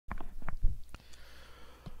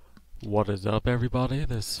What is up, everybody?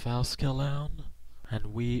 This is faustkellhound,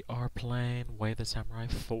 and we are playing Way the Samurai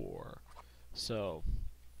 4. So,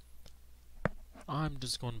 I'm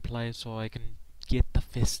just going to play so I can get the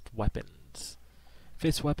fist weapons.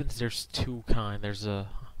 Fist weapons, there's two kinds.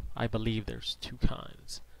 I believe there's two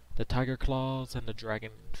kinds. The tiger claws and the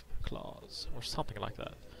dragon claws, or something like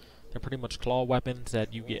that. They're pretty much claw weapons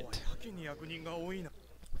that you get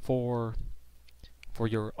for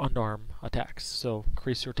your unarmed attacks. So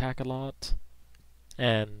increase your attack a lot,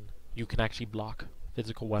 and you can actually block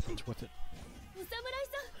physical weapons with it.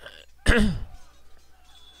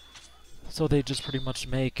 So they just pretty much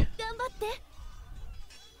make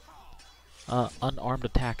unarmed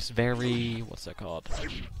attacks very, what's that called?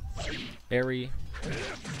 Very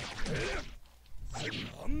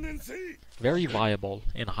viable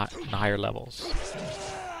in higher levels.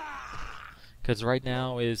 Because right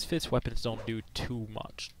now fist weapons don't do too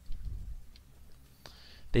much.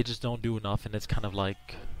 They just don't do enough, and it's kind of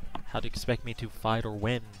like, how do you expect me to fight or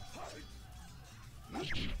win?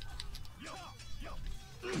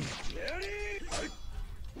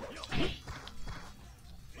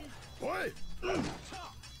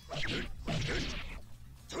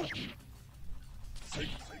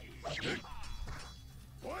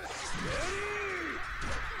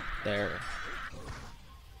 There.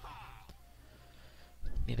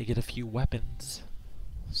 Need to get a few weapons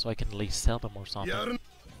so I can at least sell them or something.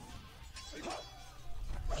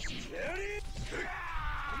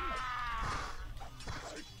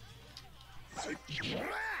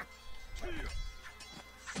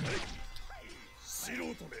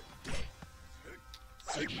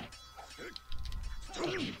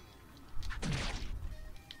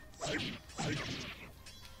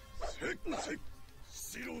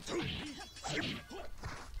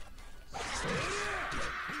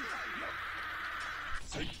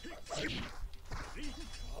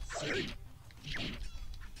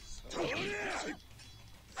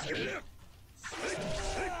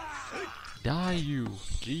 Die, you!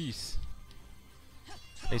 Jeez.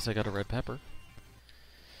 At least I got a red pepper.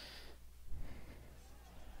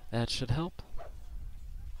 That should help.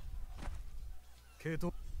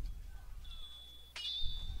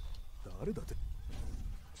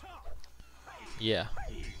 Yeah.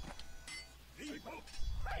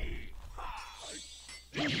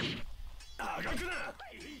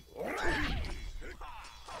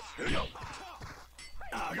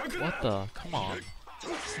 What the? Come on.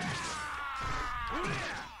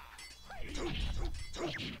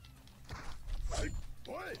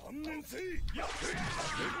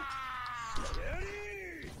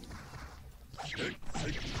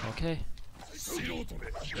 Okay.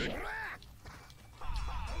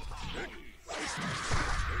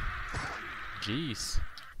 Jeez.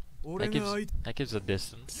 That gives a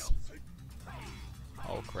distance.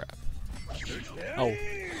 Oh crap. Oh.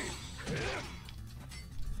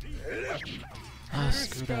 Ah,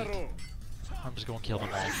 screw that. I'm just gonna kill them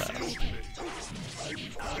all fast.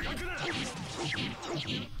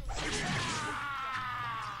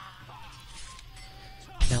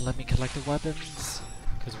 Now let me collect the weapons,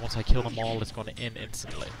 because once I kill them all, it's gonna end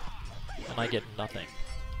instantly. And I get nothing.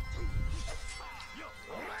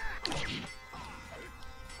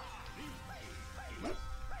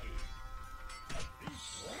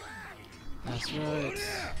 That's right.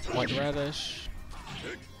 White radish.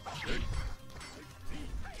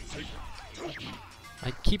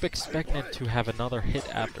 I keep expecting it to have another hit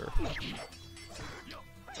after.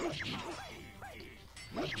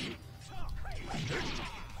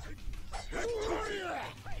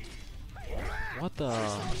 What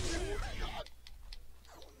the?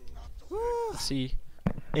 See,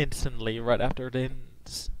 instantly right after it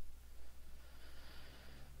ends.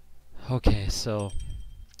 Okay, so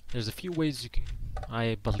there's a few ways you can.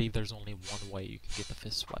 I believe there's only one way you can get the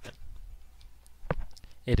fist weapon.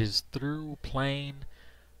 It is through playing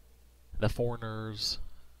the Foreigner's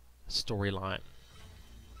storyline.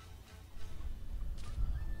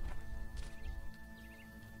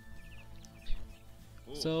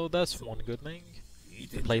 So that's one good thing. You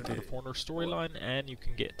can play through the Foreigner storyline and you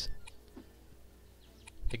can get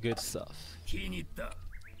the good stuff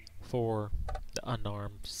for the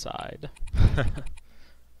unarmed side.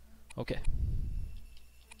 Okay.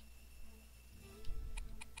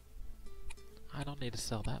 I don't need to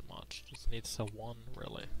sell that much. Just need to sell one,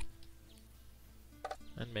 really.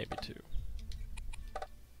 And maybe two.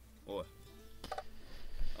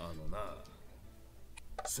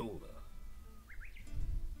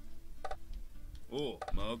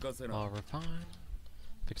 I'll refine.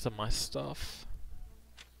 Fix up my stuff.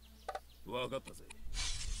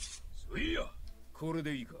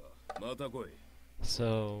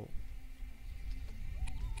 So,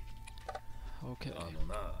 Okay.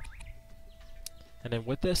 And then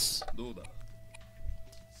with this,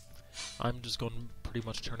 I'm just going to pretty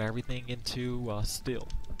much turn everything into steel.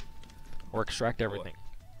 Or extract everything.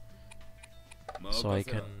 So I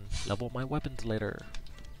can level my weapons later.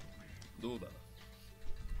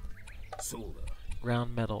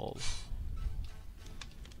 Ground metal.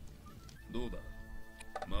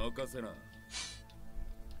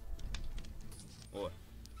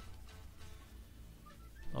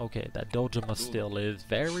 Okay, that Dojima still is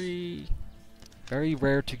very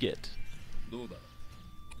rare to get.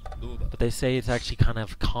 But they say it's actually kind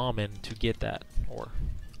of common to get that, or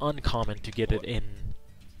uncommon to get it in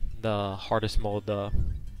the hardest mode, the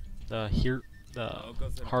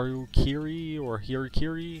Harukiri or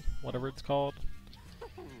Hirikiri, whatever it's called.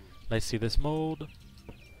 Let's see this mode.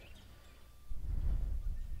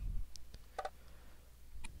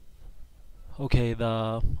 Okay,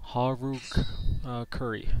 the Harukiri.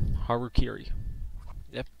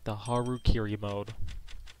 Yep, the Harukiri mode.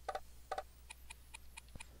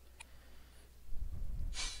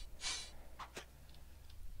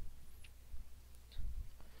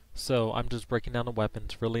 So I'm just breaking down the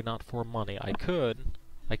weapons, really not for money. I could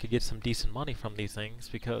get some decent money from these things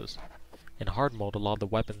because in hard mode a lot of the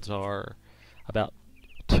weapons are about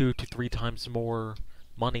 2 to 3 times more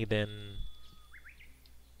money than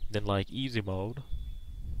like easy mode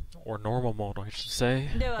or normal mode, I should say.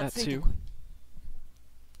 That too.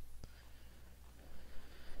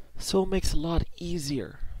 So it makes it a lot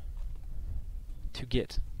easier to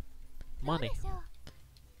get money.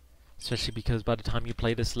 Especially because by the time you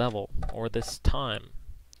play this level, or this time,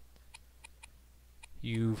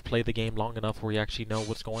 you've played the game long enough where you actually know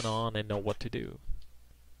what's going on and know what to do.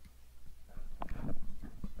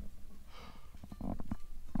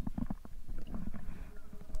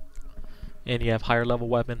 And you have higher level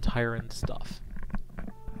weapons, higher end stuff.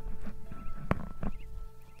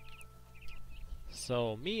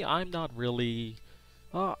 So me, I'm not really...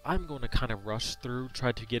 I'm going to kind of rush through,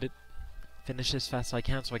 try to get it, finish as fast as I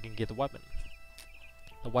can so I can get the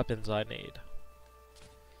weapons I need.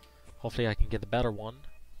 Hopefully I can get the better one.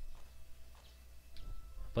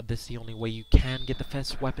 But this is the only way you can get the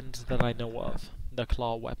best weapons that I know of. The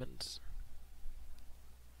claw weapons.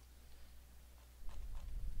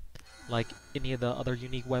 Like any of the other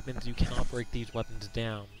unique weapons, you cannot break these weapons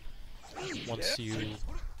down once you...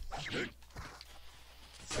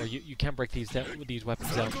 Or you can break these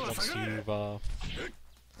weapons down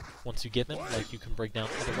once you get them. Like you can break down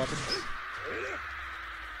other weapons.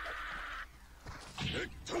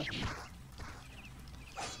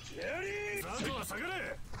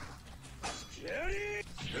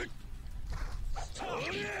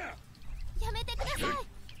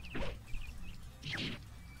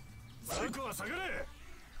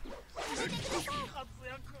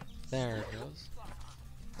 There it goes.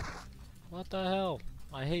 What the hell?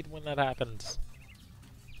 I hate when that happens.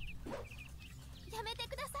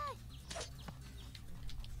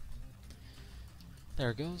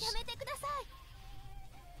 There it goes.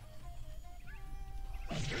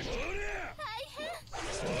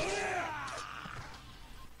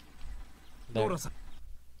 There.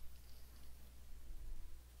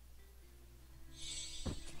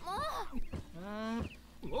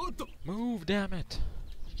 Move, damn it!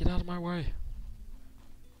 Get out of my way.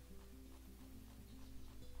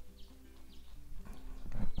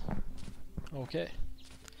 Okay.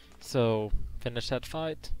 So, finish that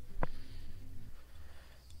fight.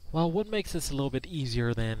 Well, what makes this a little bit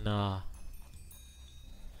easier than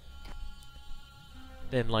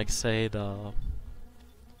like, say, the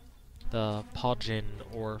Pojin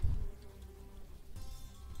or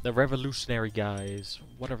the revolutionary guys,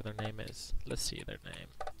 whatever their name is. Let's see their name.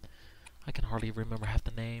 I can hardly remember half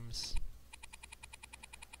the names.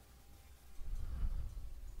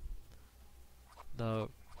 The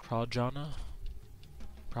Prajana,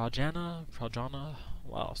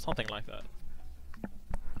 wow, something like that.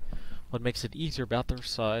 What makes it easier about their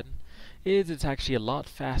side is it's actually a lot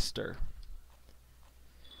faster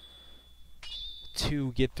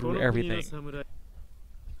to get through everything,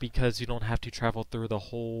 because you don't have to travel through the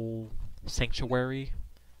whole sanctuary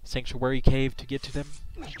cave to get to them.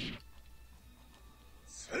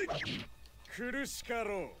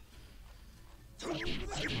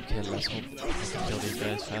 Okay, let's hope I can kill these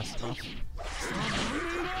guys fast enough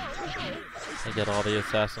and get all the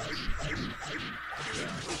assassins.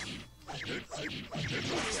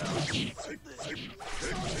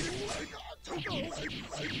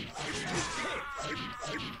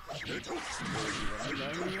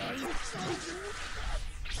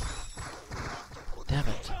 Damn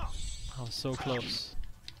it. I was so close.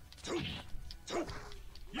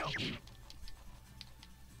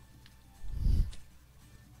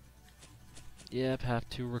 Yep, have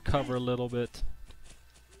to recover a little bit.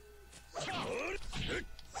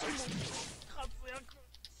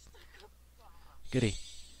 Goody.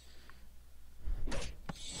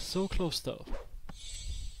 So close though.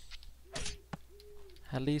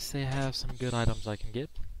 At least they have some good items I can get.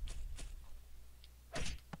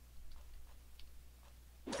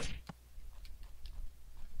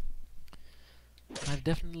 I've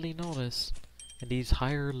definitely noticed in these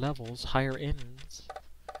higher levels, higher ends,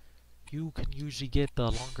 you can usually get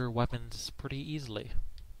the longer weapons pretty easily.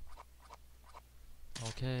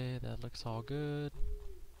 Okay, that looks all good.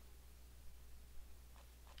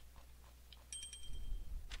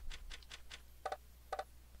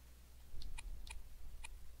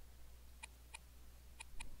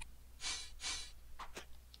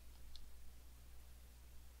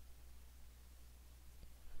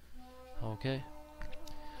 Okay.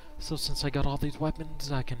 So since I got all these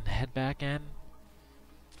weapons, I can head back and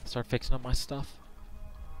start fixing up my stuff.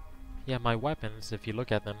 Yeah, my weapons, if you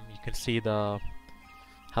look at them, you can see how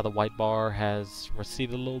the white bar has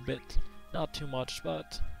receded a little bit. Not too much,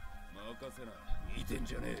 but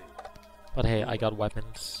hey, I got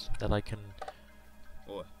weapons that I can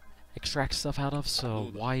extract stuff out of,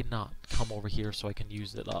 so why not come over here so I can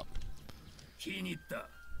use it up?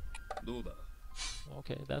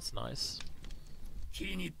 Okay, that's nice.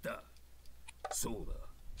 Okay.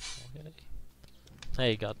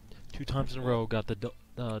 Hey, got 2 times in a row, got the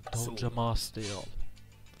Dojama steel.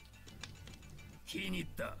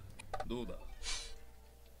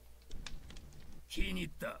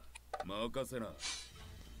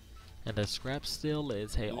 And the scrap steel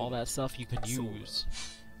is, hey, all that stuff you can use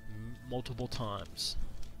multiple times.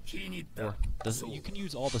 Or you can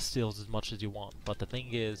use all the steels as much as you want, but the thing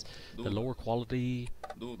is, the lower quality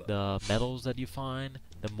the metals that you find,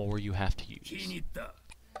 the more you have to use.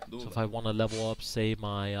 So if I want to level up, say,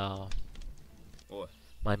 my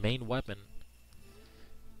my main weapon,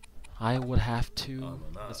 I would have to,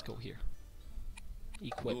 let's go here,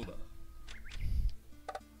 equip.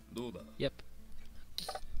 Yep.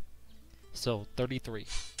 So 33.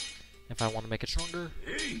 If I want to make it stronger,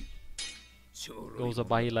 goes up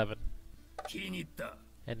by 11.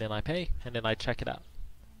 And then I pay, and then I check it out.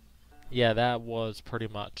 Yeah, that was pretty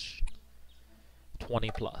much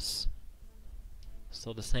 20 plus.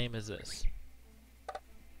 So the same as this.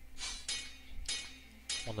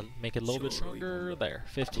 Want to make it a little bit stronger? There,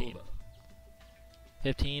 15.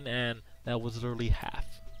 15, and that was literally half.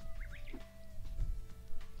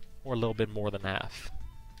 Or a little bit more than half.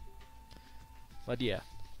 But yeah,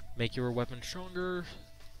 make your weapon stronger.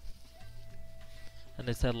 And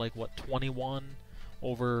it's at like, what, 21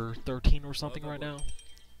 over 13 or something right now?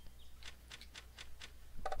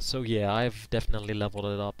 So yeah, I've definitely leveled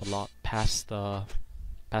it up a lot past the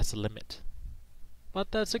limit.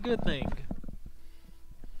 But that's a good thing.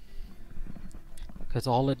 Because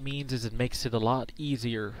all it means is it makes it a lot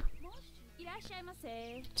easier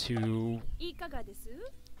to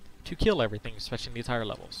kill everything, especially in these higher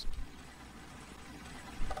levels.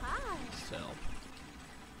 Sell.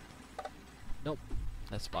 Nope,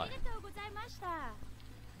 that's buy.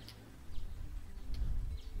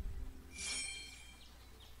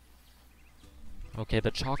 Okay,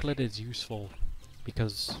 the chocolate is useful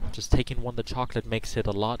because just taking the chocolate makes it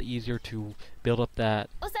a lot easier to build up that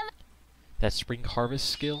spring harvest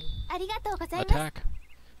skill attack.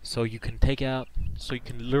 So you can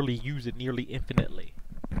literally use it nearly infinitely.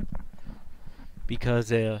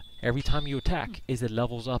 Because every time you attack, it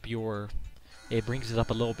levels up it brings it up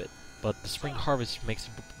a little bit. But the spring harvest makes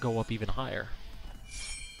it go up even higher.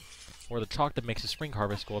 Or the chocolate makes the spring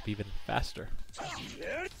harvest go up even faster.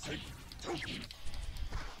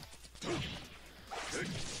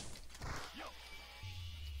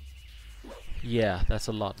 Yeah, that's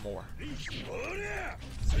a lot more.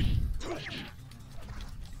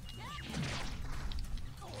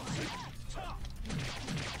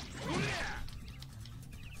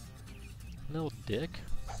 Little dick.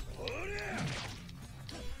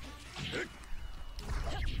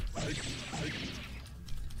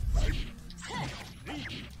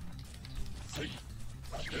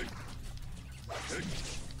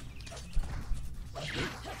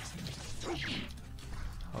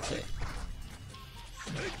 Okay.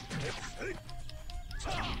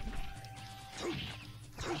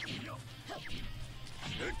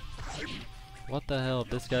 What the hell?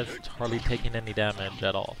 This guy's hardly taking any damage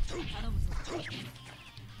at all.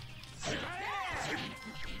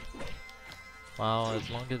 Wow, as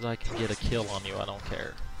long as I can get a kill on you, I don't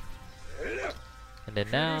care. And then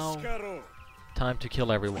now, time to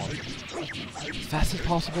kill everyone. As fast as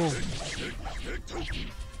possible.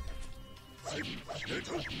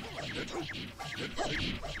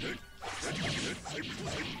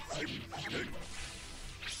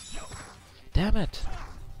 Damn it!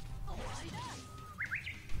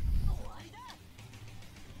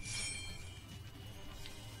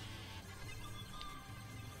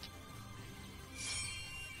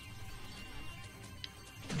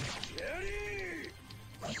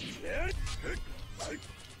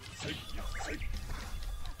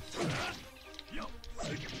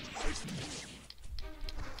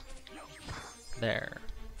 There.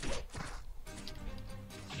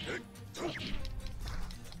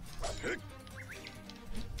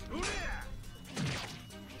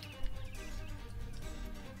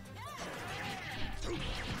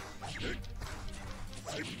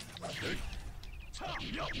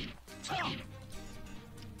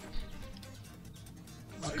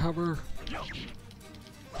 Recover.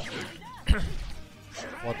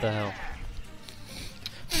 What the hell?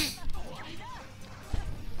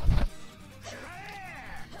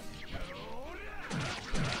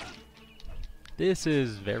 This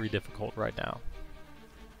is very difficult right now.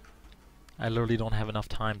 I literally don't have enough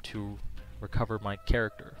time to recover my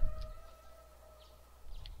character.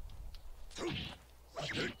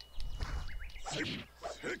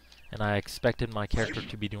 And I expected my character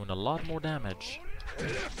to be doing a lot more damage.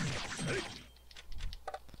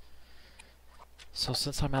 So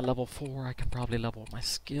since I'm at level 4, I can probably level up my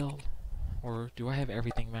skill. Or do I have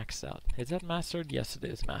everything maxed out? Is that mastered? Yes, it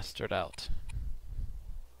is mastered out.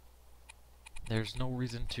 There's no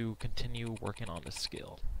reason to continue working on this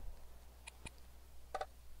skill.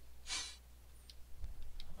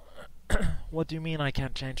 What do you mean I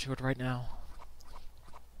can't change to it right now?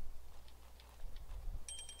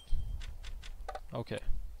 Okay.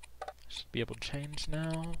 Should be able to change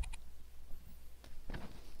now.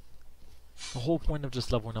 The whole point of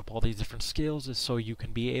just leveling up all these different skills is so you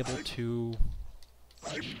can be able to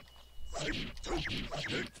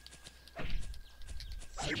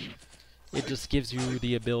it just gives you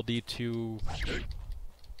the ability to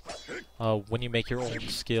when you make your own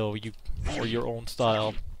skill or your own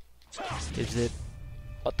style.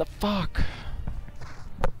 What the fuck?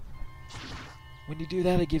 When you do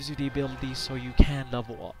that, it gives you the ability so you can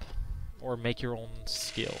level up or make your own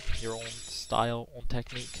skill, your own style, own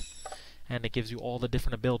technique. And it gives you all the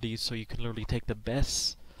different abilities so you can literally take the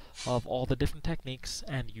best of all the different techniques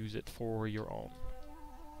and use it for your own.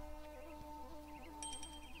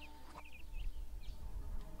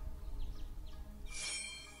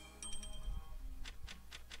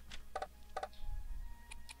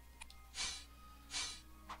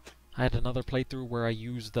 I had another playthrough where I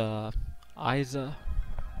used the Iza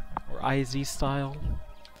or IZ style,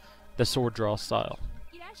 the sword draw style.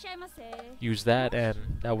 Use that,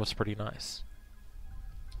 and that was pretty nice.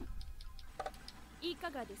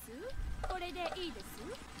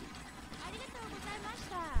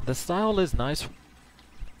 The style is nice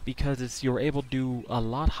because you're able to do a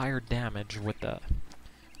lot higher damage with that.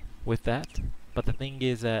 But the thing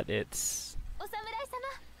is that its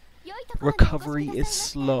recovery is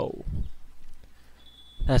slow.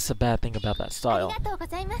 That's the bad thing about that style.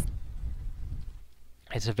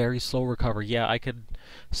 It's a very slow recovery. Yeah, I could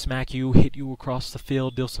smack you, hit you across the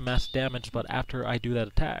field, deal some massive damage, but after I do that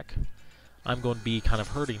attack, I'm going to be kind of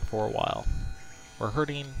hurting for a while. Or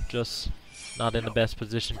hurting, just not in the best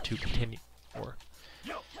position to continue, or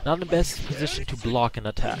not in the best position to block an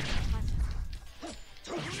attack.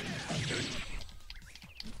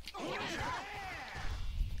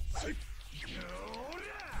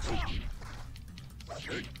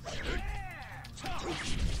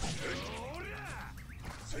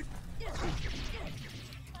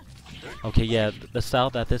 Okay, yeah, the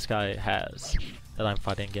style that this guy has, that I'm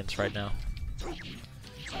fighting against right now,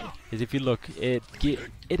 is if you look, it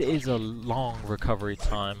is a long recovery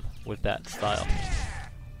time with that style.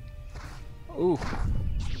 Ooh.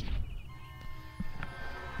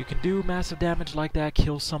 You can do massive damage like that,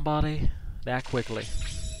 kill somebody that quickly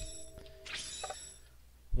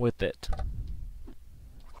with it.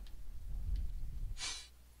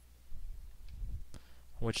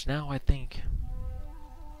 Which now I think...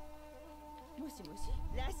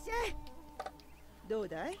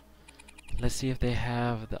 Let's see if they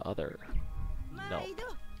have the other. No.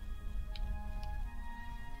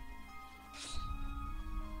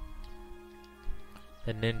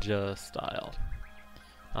 The ninja style.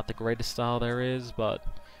 Not the greatest style there is, but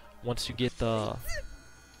once you get that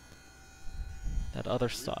other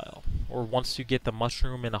style, or once you get the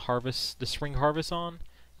mushroom and the spring harvest on,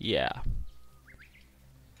 yeah.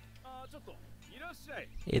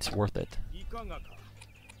 It's worth it.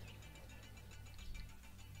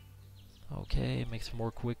 Okay, it makes it more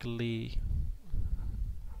quickly.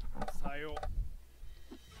 さよう。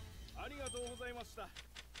ありがとうございました。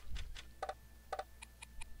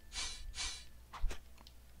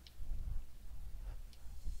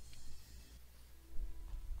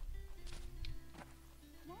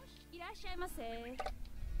いらっしゃいませ。はい。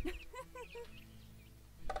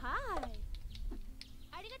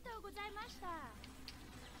ありがとうございました。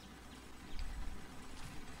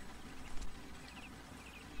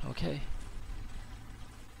Okay.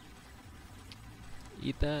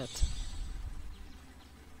 Eat that.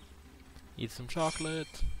 Eat some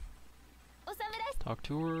chocolate. おさむです。 Talk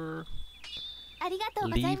to her. ありがとう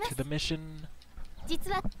ござい Leave ま to す。 the mission.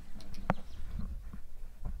 実は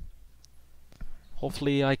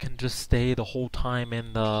Hopefully I can just stay the whole time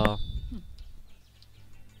in the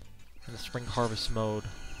spring harvest mode.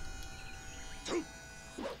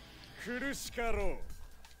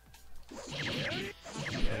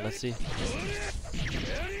 Let's see.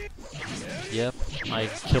 Yep, I'm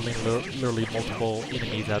killing literally multiple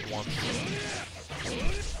enemies at once.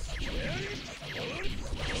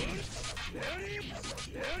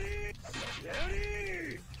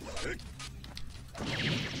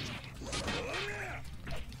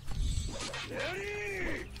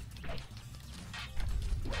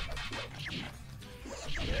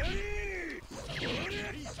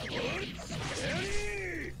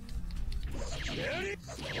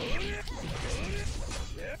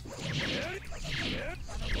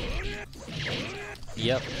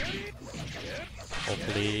 Yep.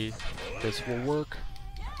 Hopefully this will work.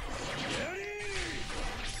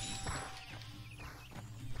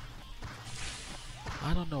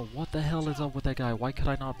 I don't know what the hell is up with that guy. Why could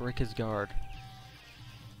I not break his guard?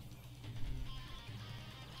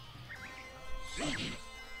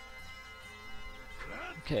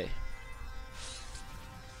 Okay.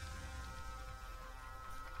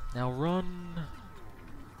 Now run.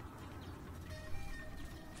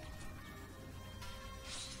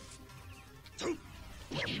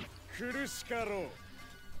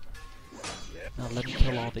 Now let me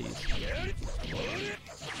kill all these.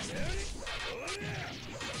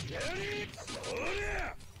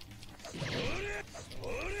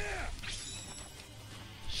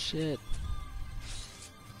 Shit.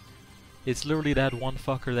 It's literally that one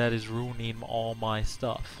fucker that is ruining all my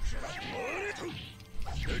stuff.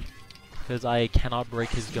 Because I cannot break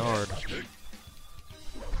his guard.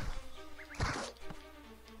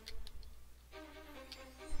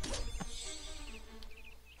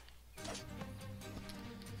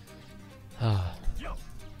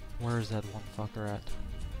 Where is that one fucker at?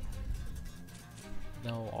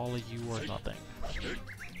 No, all of you are nothing.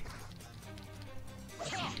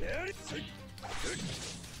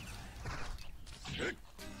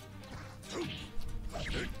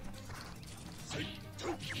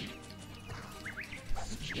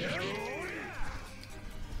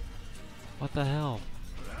 What the hell?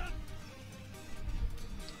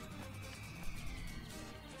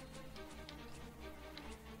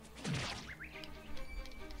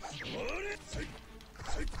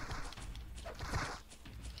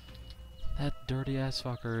 That dirty ass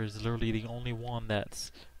fucker is literally the only one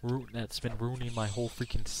that's been ruining my whole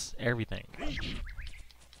freaking everything.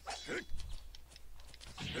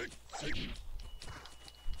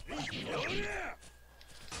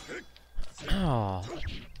 Oh,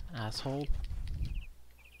 asshole.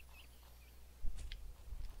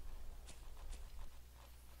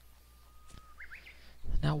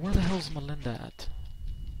 Now where the hell's Melinda at?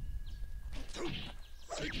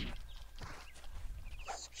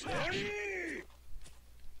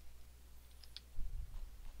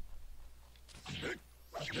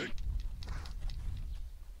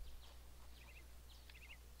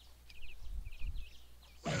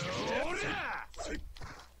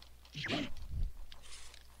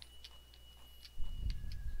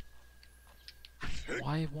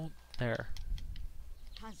 Why won't there?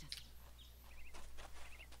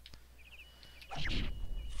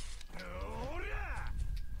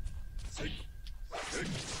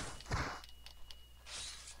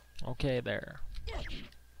 Okay, there.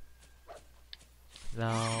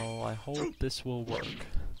 Now, I hope this will work.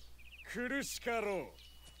 Let's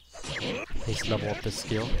level up the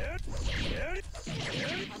skill.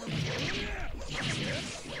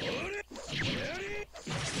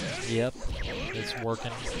 Yep, it's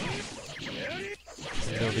working.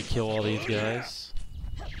 Literally kill all these guys.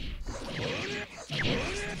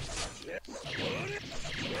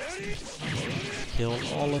 Killed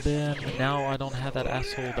all of them. Now I don't have that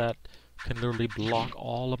asshole that can literally block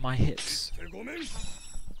all of my hits.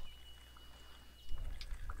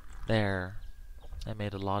 There. That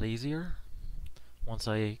made it a lot easier. Once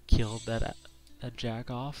I killed that jack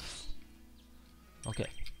off. Okay.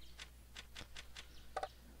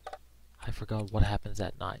 I forgot what happens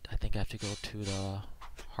at night. I think I have to go to the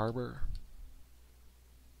harbor.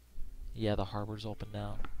 Yeah, the harbor's open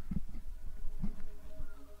now.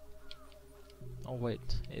 Oh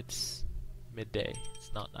wait, it's midday.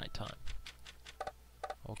 It's not nighttime.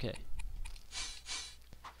 Okay.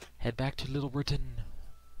 Head back to Little Britain.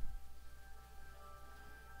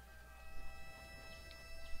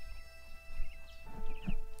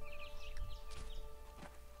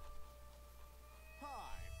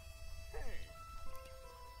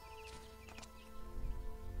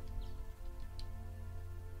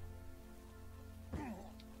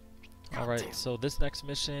 Alright, so this next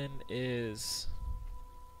mission is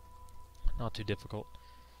not too difficult.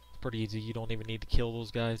 It's pretty easy. You don't even need to kill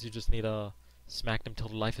those guys. You just need to smack them till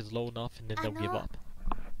the life is low enough and then they'll give up.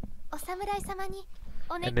 お侍様に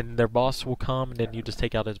おね And then their boss will come and then you just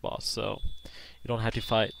take out his boss. So you don't have to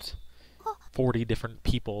fight 40 different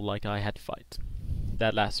people like I had to fight.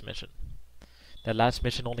 That last mission. That last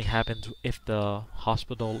mission only happens if the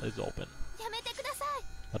hospital is open. やめてください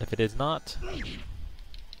But if it is not... 誰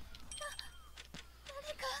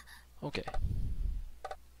か Okay.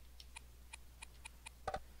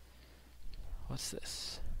 What's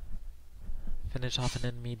this? Finish off an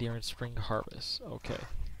enemy during spring harvest. Okay.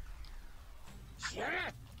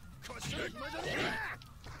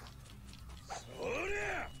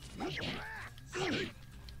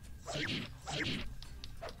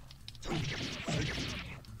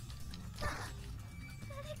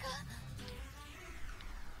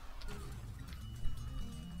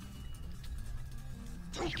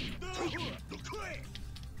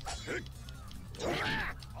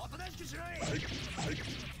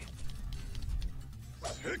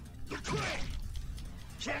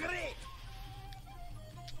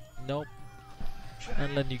 Nope.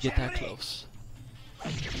 And letting you get that close.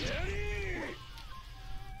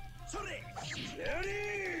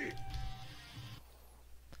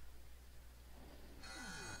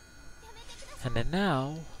 And then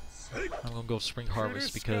now, I'm gonna go spring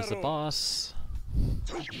harvest because the boss,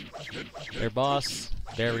 their boss,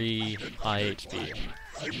 very high HP.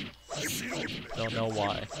 Don't know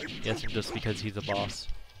why. Guessing just because he's a boss.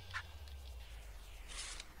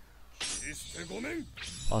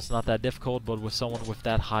 Well, it's not that difficult, but with someone with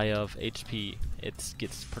that high of HP, it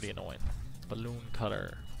gets pretty annoying. Balloon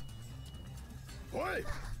cutter.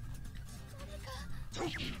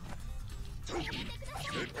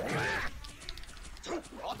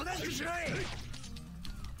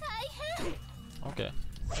 Okay.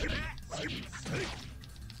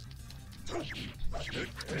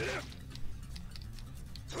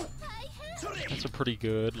 That's a pretty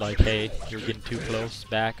good, like, hey, you're getting too close,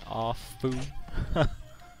 back off, boo.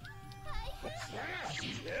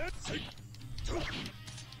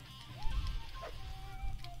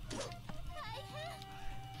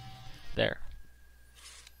 There.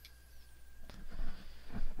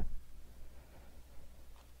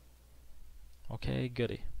 Okay,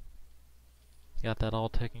 goody. Got that all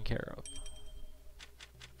taken care of.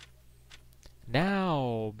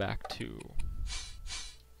 Now, back to...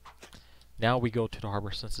 Now we go to the harbor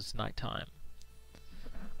since it's nighttime.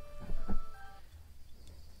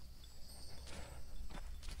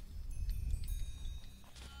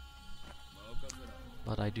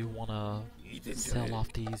 But I do want to sell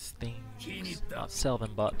off these things. Not sell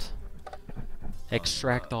them, but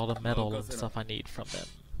extract all the metal and stuff I need from them.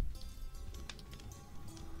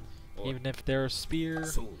 Even if they're a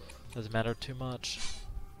spear, doesn't matter too much.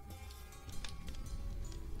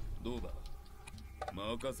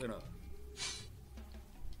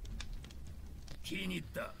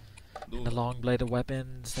 And the long-bladed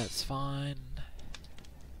weapons, that's fine.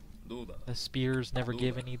 The spears never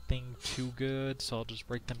give anything too good, so I'll just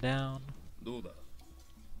break them down.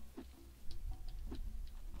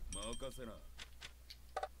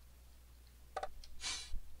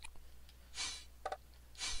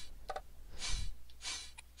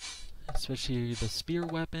 Especially the spear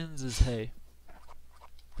weapons is, hey,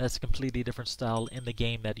 that's a completely different style in the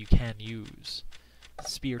game that you can use.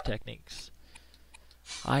 Spear techniques.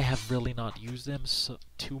 I have really not used them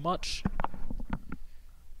too much.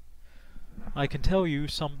 I can tell you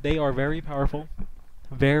they are very powerful,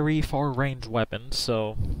 very far range weapons,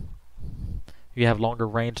 so you have longer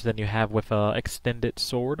range than you have with a extended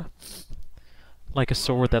sword, like a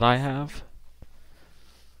sword that I have.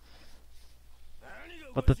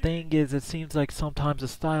 But the thing is, it seems like sometimes the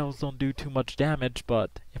styles don't do too much damage,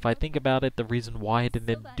 but if I think about it, the reason why it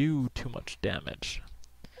didn't do too much damage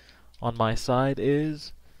on my side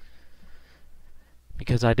is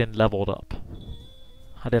because I didn't level it up.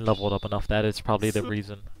 I didn't level it up enough. That is probably the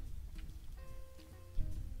reason.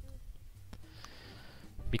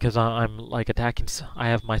 Because I'm like attacking. I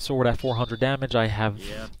have my sword at 400 damage. I have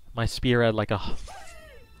Yeah. my spear at like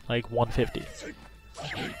 150.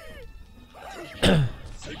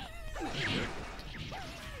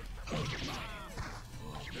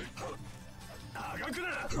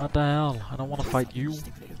 What the hell? I don't want to fight you.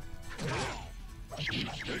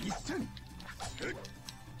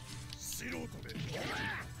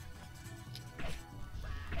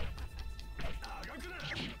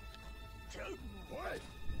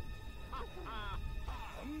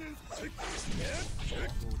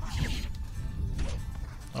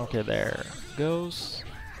 Okay, there goes.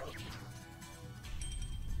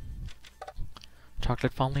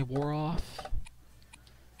 Chocolate finally wore off.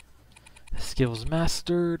 Skills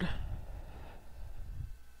mastered.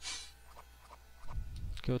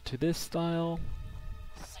 Go to this style.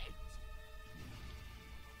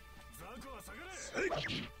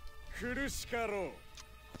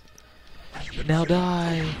 Now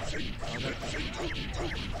die.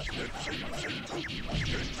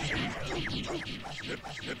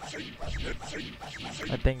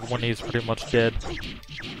 I think one is pretty much dead.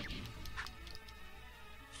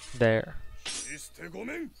 There.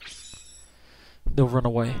 They'll run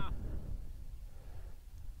away.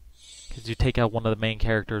 Because you take out one of the main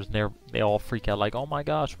characters and they all freak out like, oh my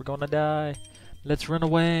gosh, we're gonna die. Let's run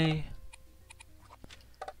away.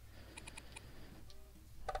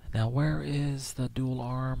 Now where is the dual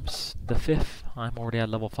arms? The 5th. I'm already at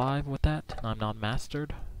level 5 with that. And I'm not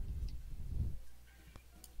mastered.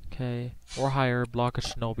 Okay. Or higher. Block a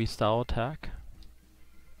shinobi style attack.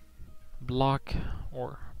 Block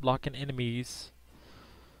an enemies.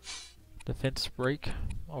 Defense break.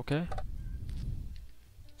 Okay.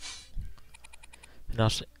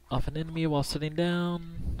 Finish off an enemy while sitting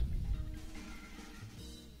down.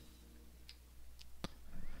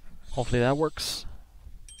 Hopefully that works.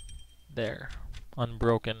 There.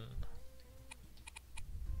 Unbroken.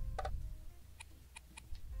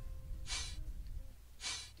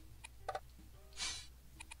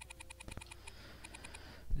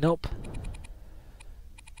 Nope.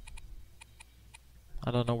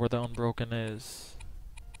 I don't know where the unbroken is.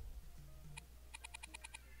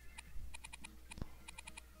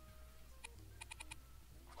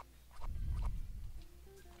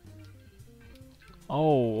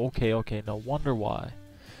 Oh, okay. No wonder why.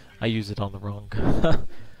 I use it on the wrong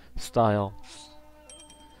style.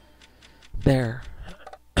 There.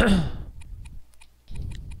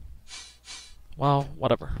 Well,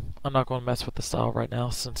 whatever. I'm not going to mess with the style right now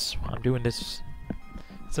since I'm doing this.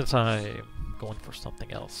 Since I'm going for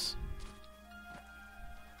something else.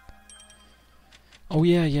 Oh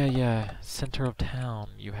yeah. Center of town.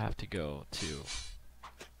 You have to go to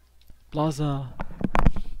Plaza.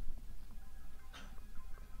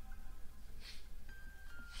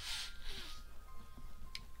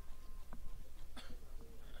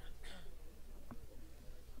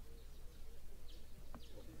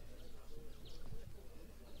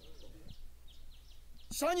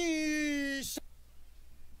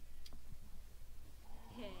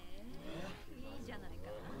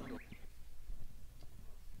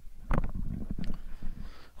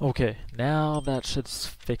 Okay, now that should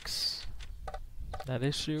fix that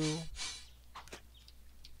issue.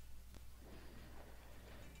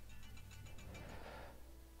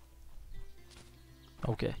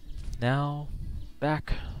 Okay, now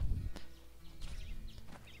back.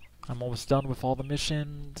 I'm almost done with all the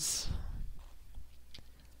missions.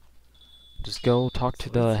 Just go talk to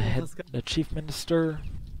the chief minister.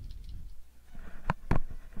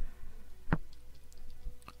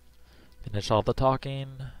 Finish all the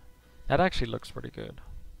talking. That actually looks pretty good.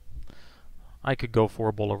 I could go for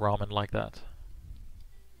a bowl of ramen like that.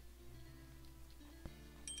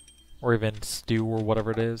 Or even stew or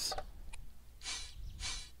whatever it is.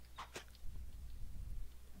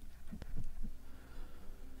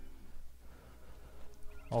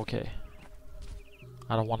 Okay.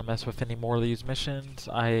 I don't want to mess with any more of these missions.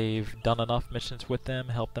 I've done enough missions with them,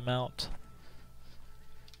 helped them out.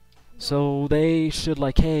 So they should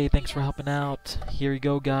like, hey, thanks for helping out. Here you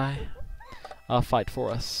go, guy. Fight for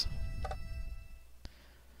us.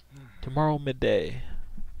 Tomorrow midday.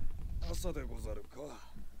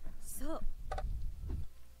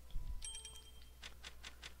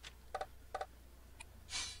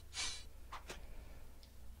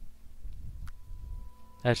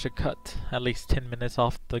 That should cut at least 10 minutes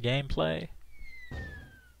off the gameplay.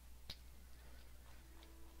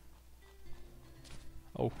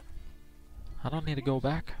 Oh. I don't need to go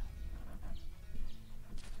back.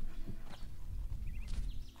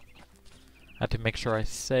 I have to make sure I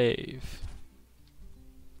save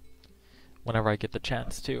whenever I get the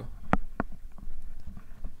chance to.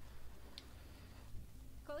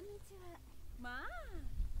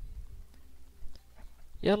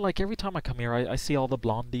 Yeah, like every time I come here, I see all the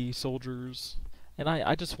blondie soldiers, and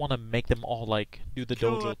I just want to make them all like do the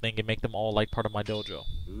dojo thing and make them all like part of my dojo.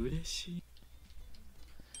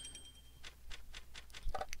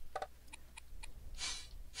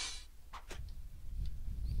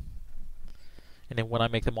 And then when I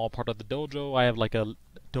make them all part of the dojo, I have like a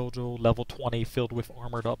dojo level 20 filled with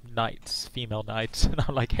armored up knights, female knights, and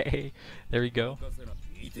I'm like, hey, there you go.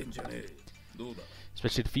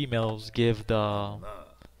 Especially the females give the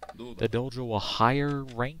dojo a higher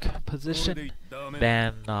rank position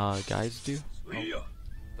than guys do.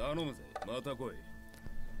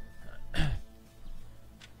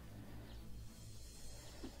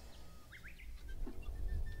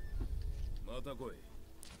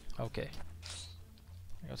 Okay.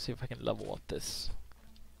 Let's see if I can level up this.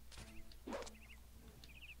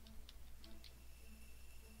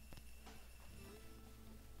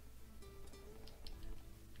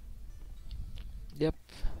 Yep.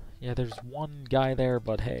 Yeah, there's one guy there,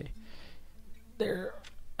 but hey. There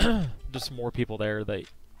just more people there,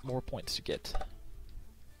 more points to get. I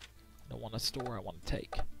don't want to store, I want to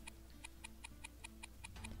take.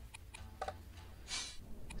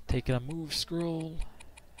 Take a move scroll,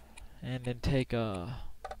 and then take a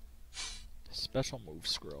special move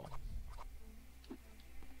scroll.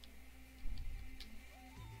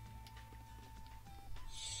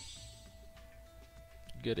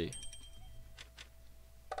 Goody.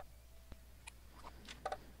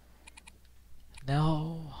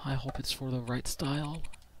 Now, I hope it's for the right style.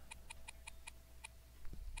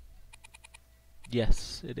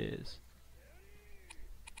 Yes, it is.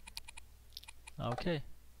 Okay.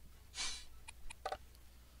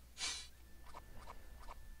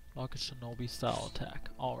 Like a shinobi style attack.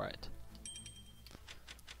 Alright.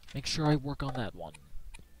 Make sure I work on that one.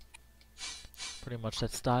 Pretty much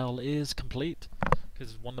that style is complete.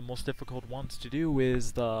 Because one of the most difficult ones to do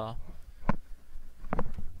is the...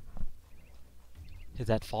 Is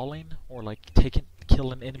that falling? Or like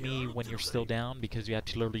kill an enemy when you're still down, because you have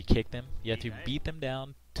to literally kick them. You have to beat them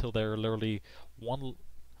down till they're literally one...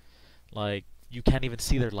 Like, you can't even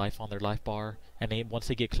see their life on their life bar, and then once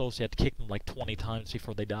they get close, you have to kick them like 20 times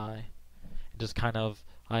before they die. It just kind of,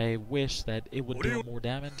 I wish that it would do more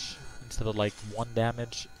damage instead of like 1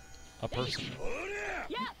 damage a person.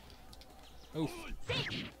 Oof.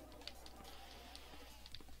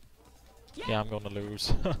 Yeah, I'm gonna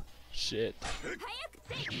lose. Shit.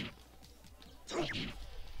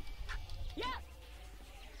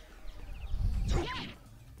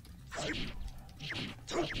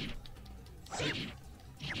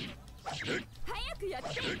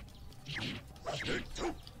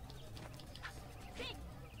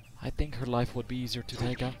 I think her life would be easier to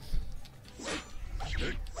take up.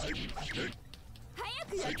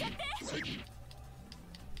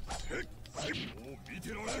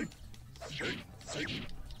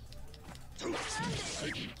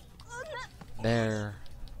 There.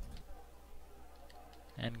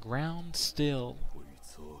 And ground still.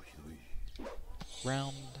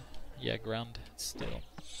 Ground. Yeah, ground still.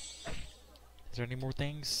 Is there any more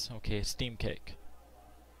things? Okay, steam cake.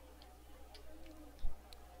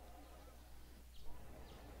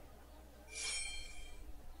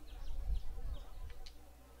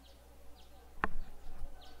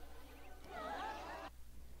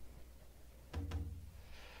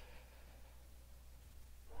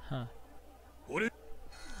 Huh.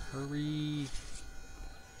 Hurry.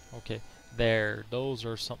 Okay, there. Those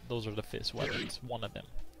are the fist weapons. One of them.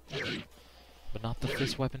 But not the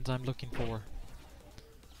fist weapons I'm looking for.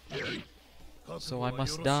 So I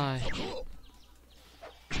must die.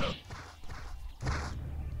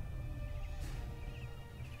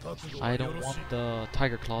 I don't want the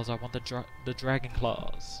tiger claws, I want the dragon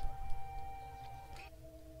claws.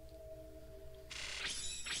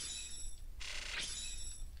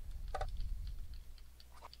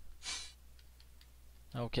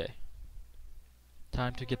 Okay.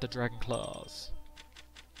 Time to get the dragon claws.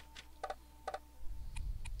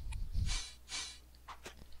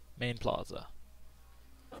 Main plaza.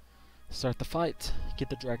 Start the fight, get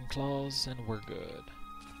the dragon claws, and we're good.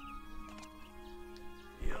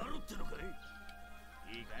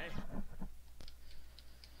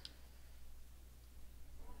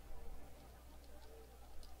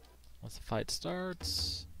 Once the fight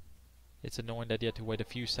starts, it's annoying that you have to wait a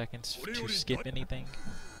few seconds to skip anything.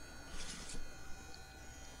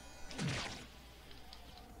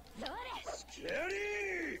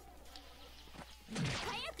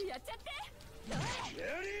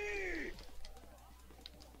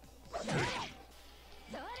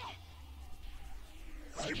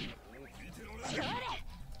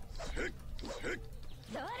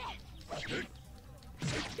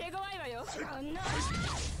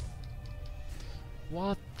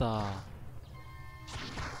 What the?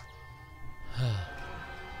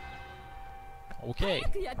 Okay.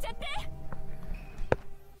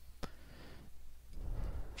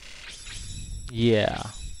 Yeah.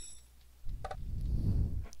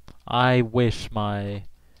 I wish my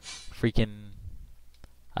freaking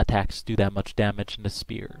attacks do that much damage in the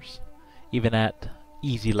spears. Even at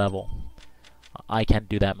easy level, I can't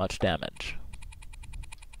do that much damage.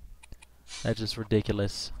 That's just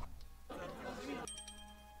ridiculous.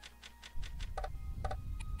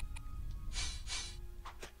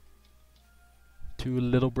 To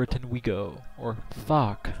Little Britain we go. Or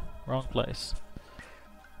fuck, wrong place.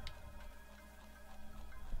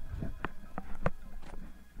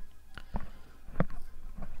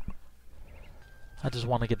 I just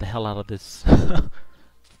want to get the hell out of this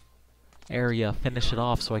area, finish it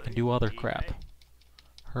off so I can do other crap.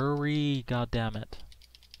 Hurry, goddammit.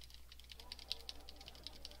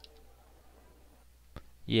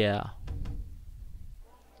 Yeah.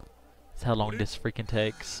 That's how long this freaking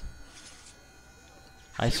takes.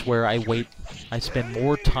 I swear I spend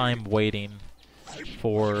more time waiting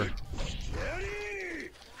for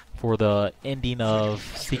the ending of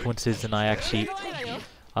sequences than I actually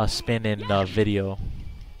spend in video.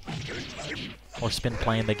 Or spend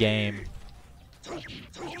playing the game.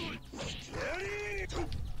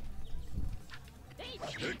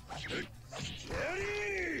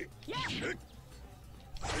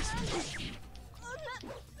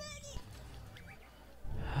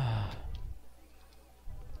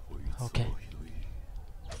 Okay.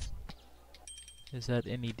 Is that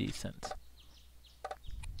any decent?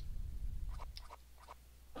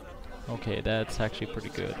 Okay, that's actually pretty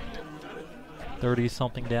good. 30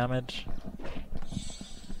 something damage.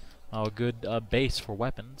 Oh, a good base for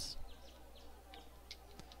weapons.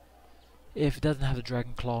 If it doesn't have the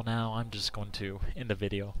Dragon Claw now, I'm just going to end the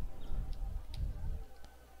video.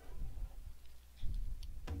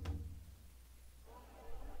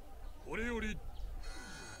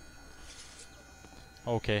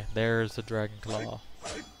 Okay, there's the Dragon Claw.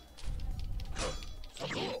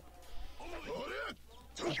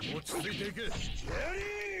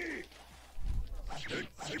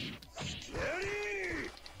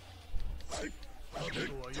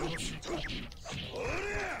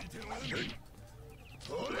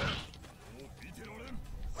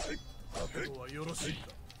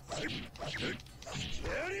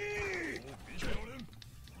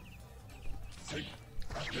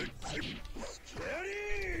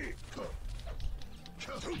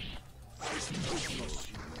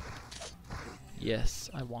 Yes,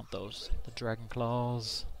 I want those. The Dragon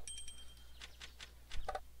Claws.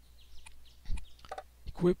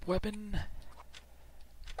 Equip weapon.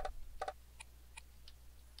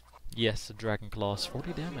 Yes, the Dragon Claws.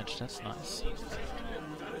 40 damage, that's nice.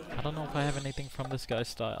 I don't know if I have anything from this guy's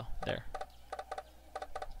style. There.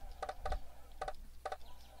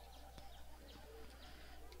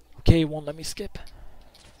 Okay, won't let me skip.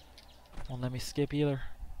 Won't let me skip either.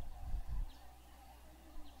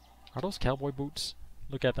 Are those cowboy boots?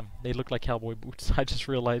 Look at them. They look like cowboy boots. I just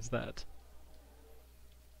realized that.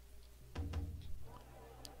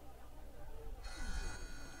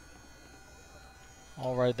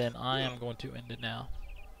 Alright then, I am going to end it now.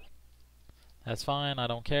 That's fine, I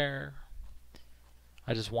don't care.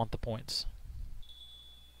 I just want the points.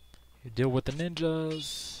 You deal with the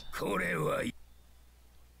ninjas.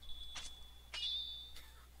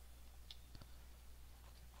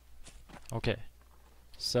 Okay.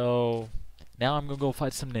 So, now I'm gonna go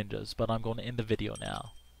fight some ninjas, but I'm gonna end the video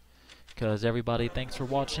now. Because everybody, thanks for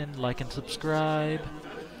watching, like and subscribe.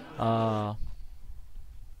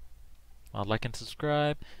 Like and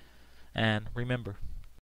subscribe. And remember,